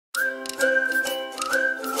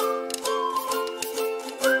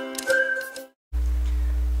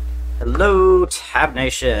Hello Tab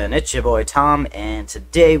Nation, it's your boy Tom, and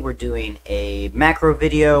today we're doing a macro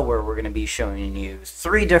video where we're going to be showing you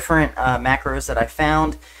 3 different macros that I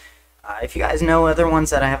found. If you guys know other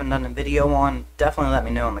ones that I haven't done a video on, definitely let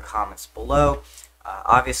me know in the comments below.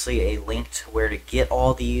 Obviously a link to where to get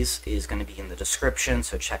all these is going to be in the description,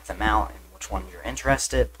 so check them out and which one you're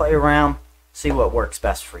interested. Play around, see what works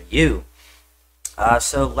best for you.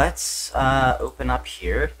 So let's open up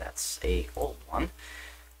here. That's a old one.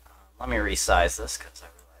 Let me resize this because I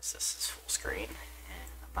realize this is full screen and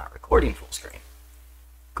I'm not recording full screen.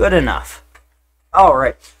 Good enough.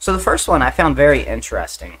 Alright, so the first one I found very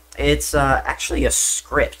interesting. It's actually a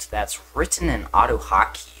script that's written in auto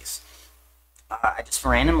hotkeys. I just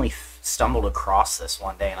randomly stumbled across this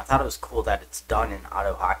one day and I thought it was cool that it's done in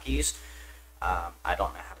auto hotkeys. I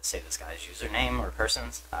don't know how to say this guy's username or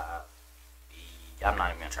person's. I'm not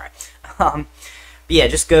even going to try. But yeah,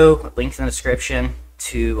 just go, link in the description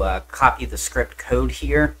to copy the script code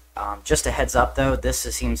here. Just a heads up though, this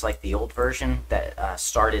seems like the old version that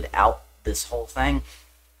started out this whole thing.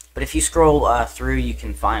 But if you scroll through, you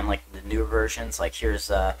can find like the newer versions. Like here's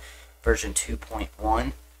version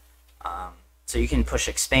 2.1. So you can push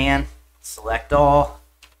expand, select all,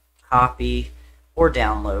 copy, or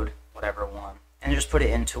download, whatever one, and just put it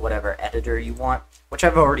into whatever editor you want, which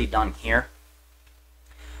I've already done here.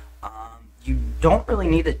 You don't really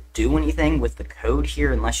need to do anything with the code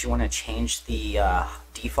here unless you want to change the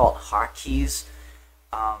default hotkeys,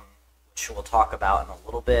 which we'll talk about in a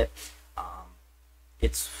little bit.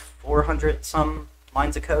 It's 400 some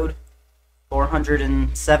lines of code,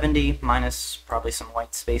 470 minus probably some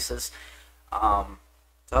white spaces. So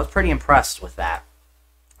I was pretty impressed with that,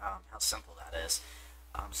 how simple that is.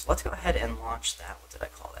 So let's go ahead and launch that. What did I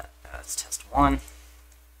call that? It's test 1.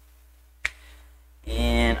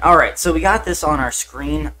 And alright, so we got this on our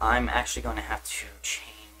screen. I'm actually going to have to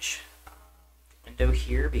change the window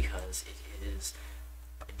here because it is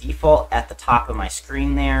by default at the top of my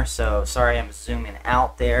screen there. So sorry, I'm zooming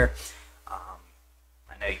out there. I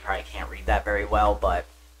know you probably can't read that very well, but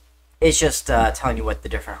it's just telling you what the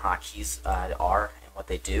different hotkeys are and what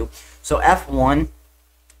they do. So F1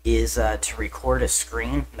 is to record a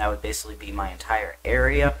screen. That would basically be my entire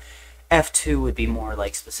area. F2 would be more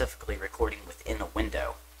like specifically recording within a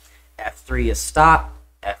window. F3 is stop,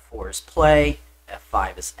 F4 is play,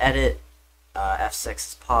 F5 is edit, F6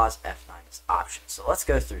 is pause, F9 is option. So let's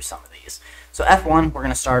go through some of these. So F1, we're going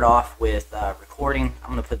to start off with recording.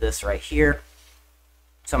 I'm going to put this right here.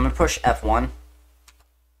 So I'm going to push F1. I'm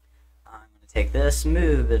going to take this,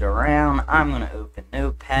 move it around. I'm going to open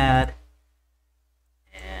Notepad.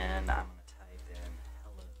 And I'm going to type in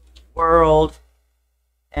hello world.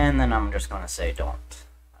 And then I'm just going to say don't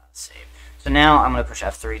save. So now I'm going to push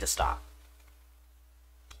F3 to stop.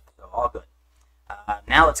 So all good.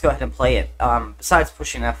 Now let's go ahead and play it. Besides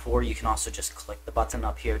pushing F4, you can also just click the button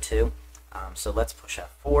up here too. So let's push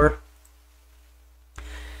F4.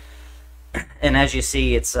 And as you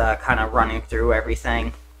see, it's kind of running through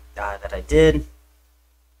everything that I did.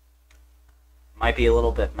 Might be a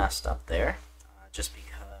little bit messed up there, just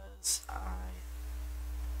because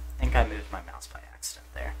I think I moved my mouse by accident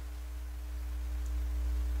there.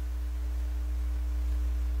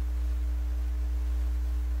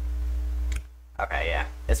 Okay, yeah.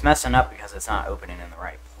 It's messing up because it's not opening in the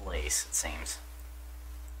right place, it seems.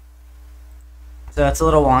 So it's a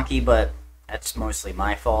little wonky, but that's mostly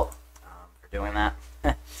my fault for doing that.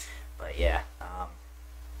 But yeah,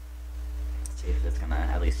 let's see if it's going to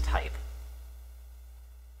at least type.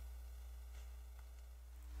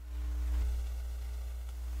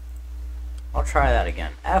 I'll try that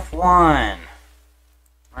again. F1.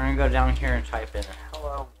 We're going to go down here and type in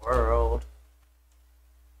hello world.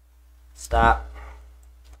 Stop.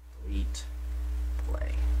 Delete.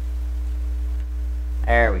 Play.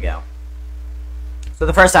 There we go. So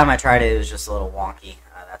the first time I tried it was just a little wonky.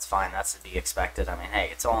 That's fine. That's to be expected. I mean, hey,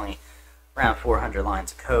 it's only around 400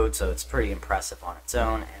 lines of code, so it's pretty impressive on its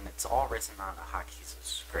own, and it's all written on the hotkeys, which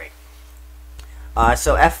is great.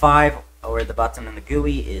 So F5, or the button in the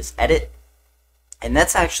GUI, is edit. And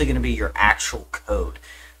that's actually going to be your actual code.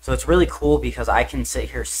 So it's really cool because I can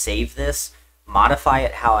sit here, save this, modify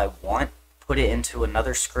it how I want, put it into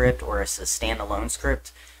another script or as a standalone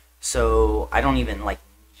script. So I don't even like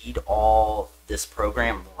need all this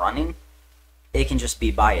program running. It can just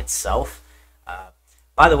be by itself.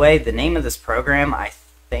 By the way, the name of this program, I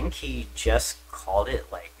think he just called it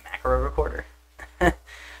like macro recorder.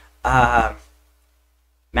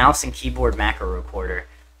 Mouse and keyboard macro recorder.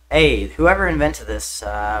 Hey, whoever invented this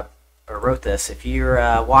or wrote this, if you're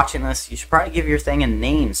watching this, you should probably give your thing a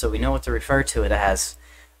name so we know what to refer to it as.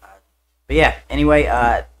 But yeah, anyway,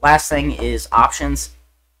 last thing is options.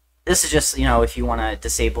 This is just, if you want to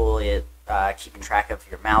disable it, keeping track of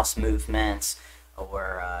your mouse movements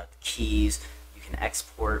or keys. You can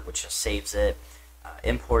export, which just saves it.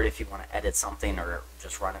 Import if you want to edit something or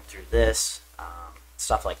just run it through this.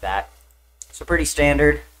 Stuff like that. So pretty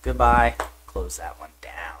standard. Goodbye. Close that one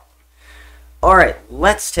down. Alright,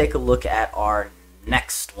 let's take a look at our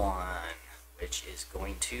next one, which is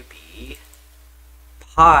going to be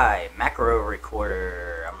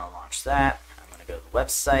PyRecorder. I'm going to launch that. I'm going to go to the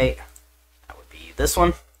website. That would be this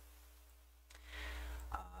one.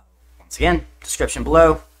 Once again, description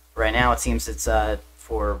below. Right now it seems it's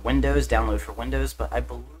for Windows, download for Windows, but I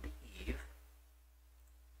believe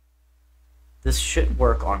this should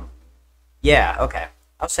work on... Yeah, okay.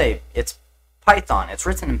 I'll say it's Python. It's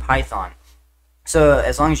written in Python. So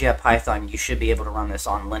as long as you have Python, you should be able to run this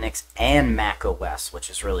on Linux and Mac OS, which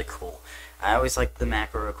is really cool. I always like the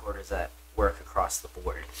macro recorders that work across the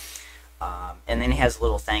board. And then he has a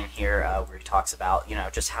little thing here where he talks about,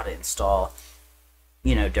 just how to install,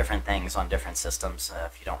 different things on different systems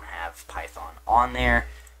if you don't have Python on there.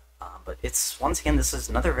 But it's, once again, this is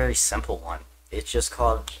another very simple one. It's just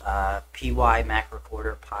called PyRecorder, Python Mac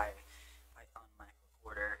Recorder.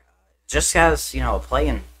 It just has, a play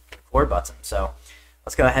and record button. So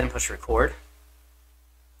let's go ahead and push record.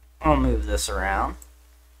 I'll move this around.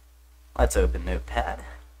 Let's open Notepad.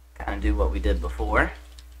 Kind of do what we did before.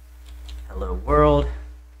 Hello world.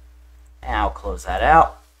 And I'll close that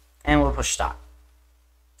out. And we'll push stop.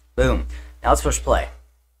 Boom. Now let's push play.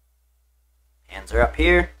 Hands are up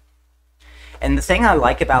here. And the thing I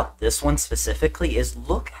like about this one specifically is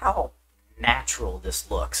look how natural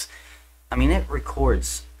this looks. I mean, it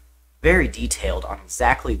records very detailed on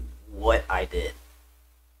exactly what I did.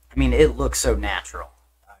 I mean, it looks so natural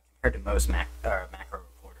compared to most macro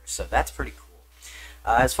recorders, so that's pretty cool.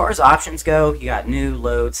 As far as options go, you got new,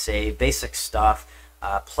 load, save, basic stuff.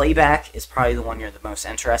 Playback is probably the one you're the most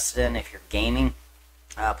interested in if you're gaming.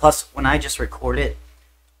 Plus, when I just recorded,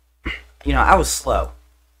 I was slow.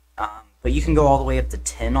 But you can go all the way up to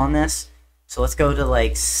 10 on this. So let's go to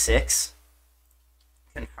like 6.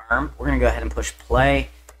 Confirm. We're going to go ahead and push play.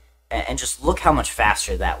 And just look how much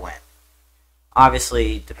faster that went.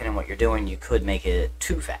 Obviously, depending on what you're doing, you could make it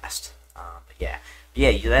too fast. But yeah,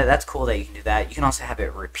 that's cool that you can do that. You can also have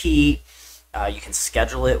it repeat. You can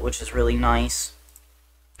schedule it, which is really nice.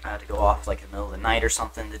 To go off like in the middle of the night or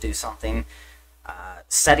something to do something.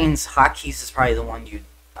 Settings, hotkeys is probably the one you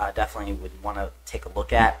definitely would want to take a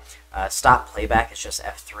look at. Stop playback is just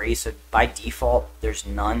F3, so by default there's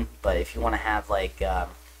none, but if you want to have like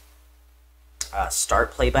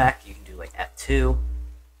start playback, you can do like F2,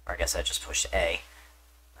 or I guess I just pushed A.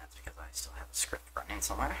 That's because I still have a script running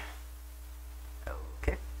somewhere.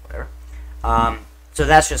 Okay, whatever. So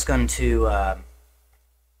that's just going to,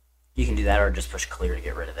 you can do that or just push clear to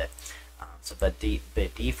get rid of it. But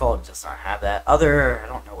default does not have that. I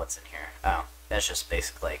don't know what's in here. Oh, that's just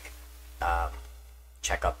basic like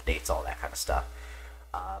check updates, all that kind of stuff.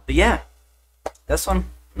 But yeah, this one,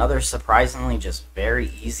 another surprisingly just very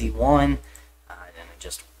easy one, and it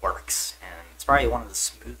just works. And it's probably one of the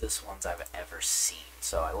smoothest ones I've ever seen.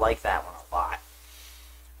 So I like that one a lot.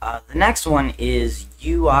 The next one is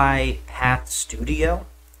UiPath Studio.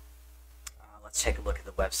 Let's take a look at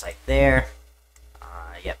the website there.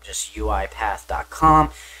 Yep, just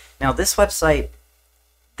UiPath.com. Now this website,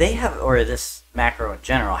 they have, or this macro in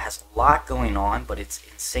general, has a lot going on, but it's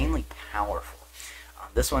insanely powerful.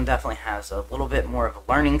 This one definitely has a little bit more of a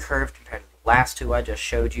learning curve compared to the last two I just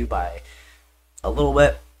showed you by a little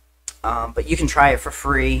bit. But you can try it for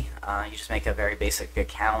free. You just make a very basic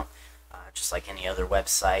account, just like any other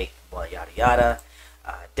website, blah, yada, yada.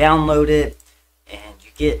 Download it, and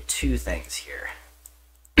you get two things here.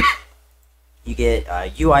 You get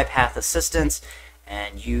UiPath Assistance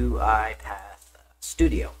and UiPath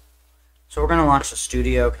Studio. So we're going to launch the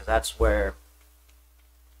Studio because that's where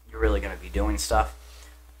you're really going to be doing stuff.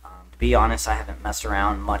 To be honest, I haven't messed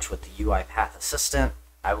around much with the UiPath Assistant.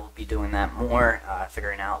 I will be doing that more,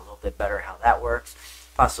 figuring out a little bit better how that works,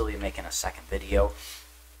 possibly making a second video.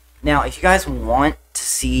 Now, if you guys want to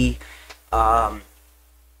see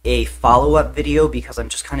a follow-up video, because I'm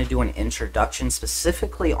just kind of doing an introduction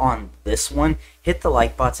specifically on this one, hit the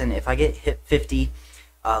like button. If I hit 50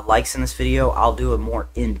 likes in this video, I'll do a more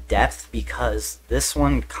in-depth, because this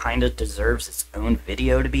one kind of deserves its own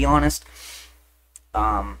video, to be honest.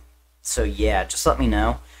 So yeah, just let me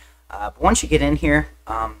know. But once you get in here,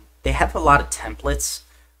 they have a lot of templates.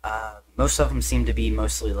 Most of them seem to be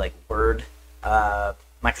mostly like Word,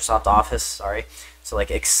 Microsoft Office, sorry. So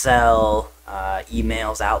like Excel,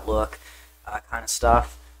 emails, Outlook, kind of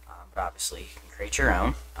stuff. But obviously you can create your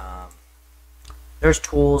own. There's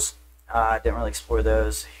tools. Didn't really explore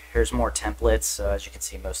those. Here's more templates. So as you can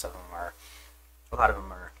see, most of them are, a lot of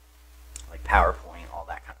them are like PowerPoint, all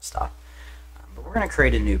that kind of stuff. But we're going to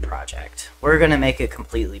create a new project. We're going to make it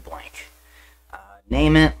completely blank.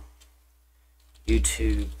 Name it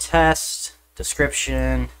YouTube test,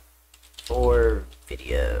 description for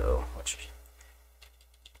video, which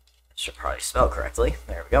I should probably spell correctly.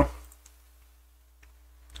 There we go.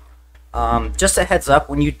 Just a heads up,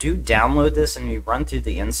 when you do download this and you run through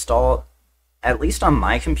the install, at least on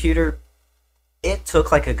my computer, it took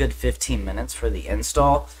like a good 15 minutes for the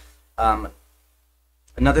install.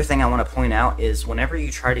 Another thing I want to point out is whenever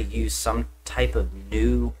you try to use some type of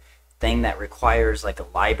new thing that requires like a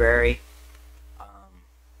library,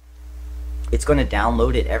 it's going to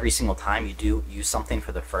download it every single time you do use something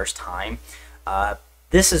for the first time.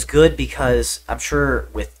 This is good because I'm sure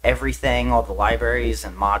with everything, all the libraries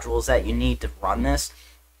and modules that you need to run this,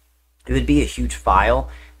 it would be a huge file,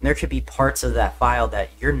 and there could be parts of that file that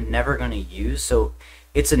you're never going to use. So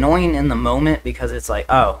it's annoying in the moment because it's like,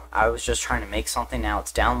 oh, I was just trying to make something, now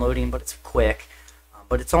it's downloading, but it's quick.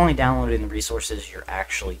 But it's only downloading the resources you're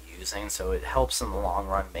actually using, so it helps in the long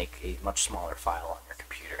run make a much smaller file on your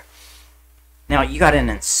computer. Now, you got an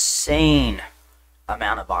insane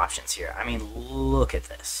amount of options here. I mean, look at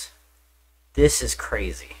this. This is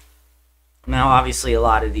crazy. Now, obviously, a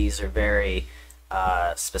lot of these are very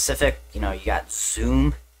specific. You know, you got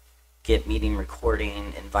Zoom, get meeting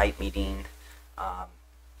recording, invite meeting.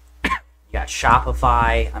 You got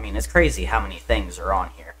Shopify. I mean, it's crazy how many things are on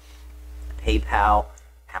here. PayPal.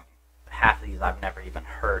 Half of these I've never even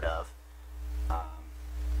heard of.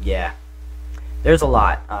 Yeah, there's a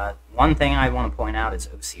lot. One thing I want to point out is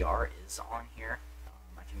OCR is on here.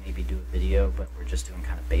 I can maybe do a video, but we're just doing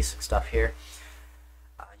kind of basic stuff here.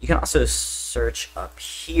 You can also search up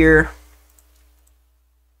here.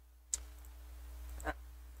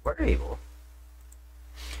 We're able.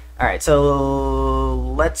 Alright, so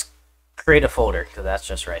let's create a folder, because that's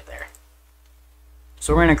just right there.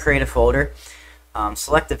 So we're going to create a folder.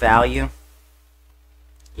 Select the value.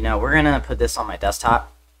 You know, we're going to put this on my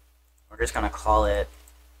desktop. We're just going to call it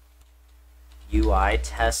UI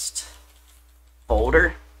test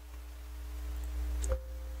folder.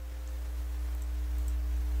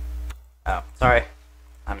 Oh, sorry.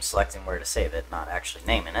 I'm selecting where to save it, not actually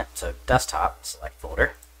naming it. So desktop, select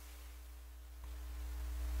folder.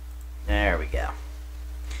 There we go.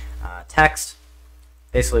 Text.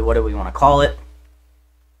 Basically, what do we want to call it?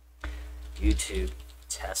 YouTube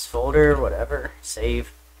test folder, whatever,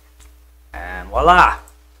 save, and voila,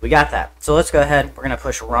 we got that. So let's go ahead, we're going to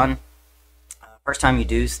push run. First time you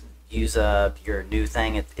do use your new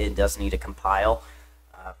thing, it does need to compile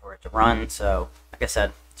for it to run. So like I said,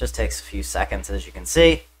 it just takes a few seconds, as you can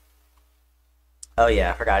see. Oh yeah,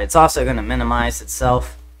 I forgot, it's also going to minimize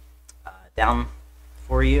itself down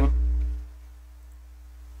for you.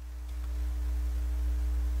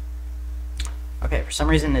 Okay, for some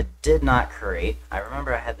reason it did not create. I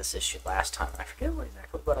remember I had this issue last time. I forget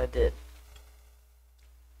exactly what I did.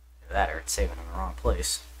 Either that or it's saving in the wrong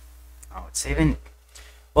place. Oh, it's saving.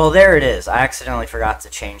 Well, there it is. I accidentally forgot to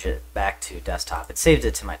change it back to desktop. It saved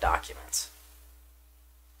it to my documents.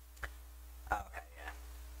 Okay, yeah.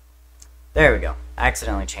 There we go. I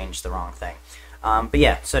accidentally changed the wrong thing. But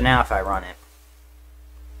yeah, so now if I run it,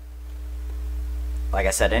 like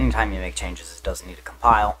I said, anytime you make changes, it doesn't need to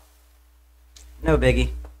compile. No biggie.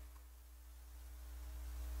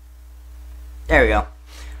 There we go.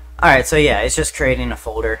 Alright, so yeah, it's just creating a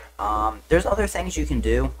folder. There's other things you can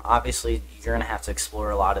do. Obviously, you're going to have to explore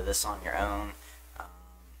a lot of this on your own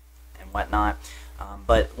and whatnot.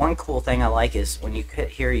 But one cool thing I like is when you hit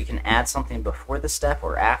here, you can add something before the step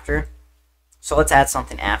or after. So let's add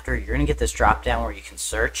something after. You're going to get this drop down where you can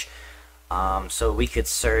search. So we could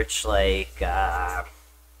search like...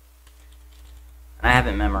 and I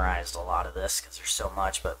haven't memorized a lot of this because there's so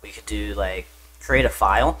much, but we could do like create a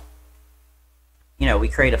file. You know, we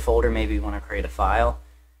create a folder, maybe we want to create a file.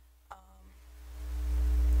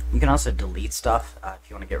 You can also delete stuff if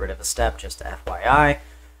you want to get rid of a step, just FYI.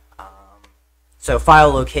 So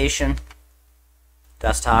file location,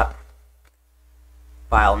 desktop,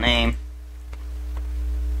 file name,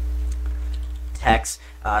 text.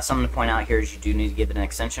 Something to point out here is you do need to give it an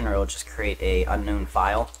extension or it'll just create a unknown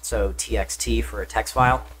file. So txt for a text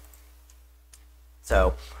file.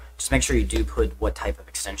 So just make sure you do put what type of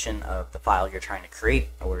extension of the file you're trying to create,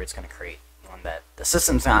 or it's going to create one that the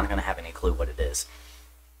system's not going to have any clue what it is.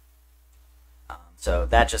 So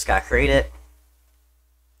that just got created.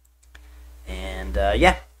 And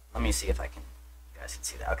yeah, let me see if I can, you guys can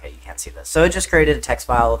see that. Okay, you can't see this. So it just created a text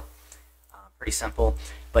file Pretty simple.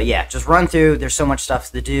 But yeah, just run through. There's so much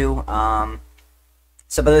stuff to do.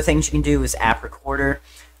 Some other things you can do is app recorder.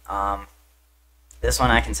 This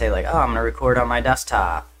one I can say like, oh, I'm going to record on my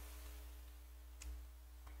desktop.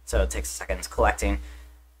 So it takes seconds collecting.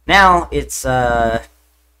 Now it's, trying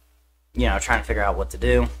to figure out what to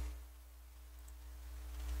do.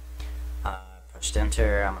 Pushed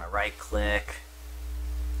enter. I'm going to right click.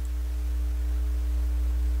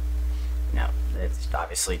 It's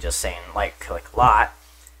obviously just saying like click a lot.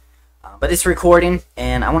 But it's recording,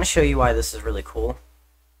 and I want to show you why this is really cool.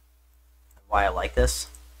 Why I like this.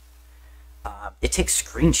 It takes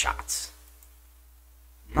screenshots.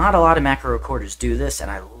 Not a lot of macro recorders do this, and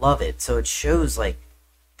I love it. So it shows like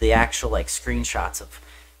the actual like screenshots of,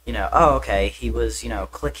 oh, okay, he was,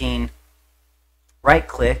 clicking, right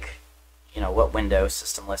click, what window,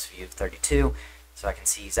 system list view 32, so I can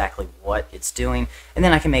see exactly what it's doing. And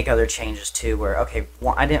then I can make other changes too, where, okay,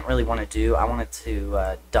 I didn't really want to do, I wanted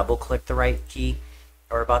to double click the right key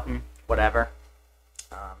or button, whatever.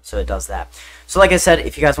 So it does that. So like I said,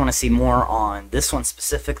 if you guys want to see more on this one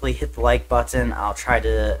specifically, hit the like button. I'll try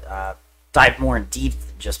to dive more in deep,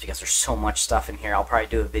 just because there's so much stuff in here. I'll probably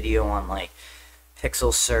do a video on like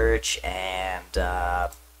pixel search and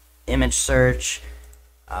image search,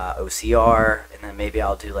 OCR, and then maybe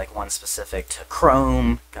I'll do like one specific to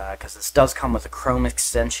Chrome, because this does come with a Chrome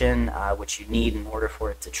extension, which you need in order for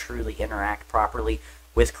it to truly interact properly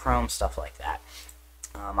with Chrome, stuff like that.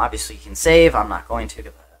 Obviously you can save. I'm not going to,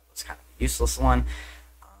 because it's kind of a useless one.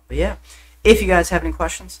 But yeah, if you guys have any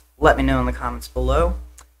questions, let me know in the comments below.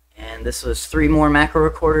 And this was 3 more macro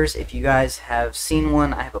recorders. If you guys have seen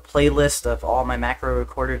one, I have a playlist of all my macro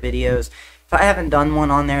recorder videos. If I haven't done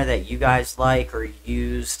one on there that you guys like or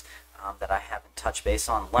used that I haven't touched base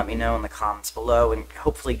on, let me know in the comments below, and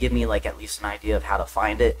hopefully give me like at least an idea of how to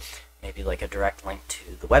find it. Maybe like a direct link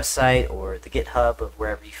to the website or the GitHub of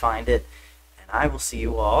wherever you find it. And I will see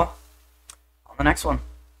you all on the next one.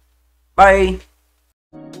 Bye!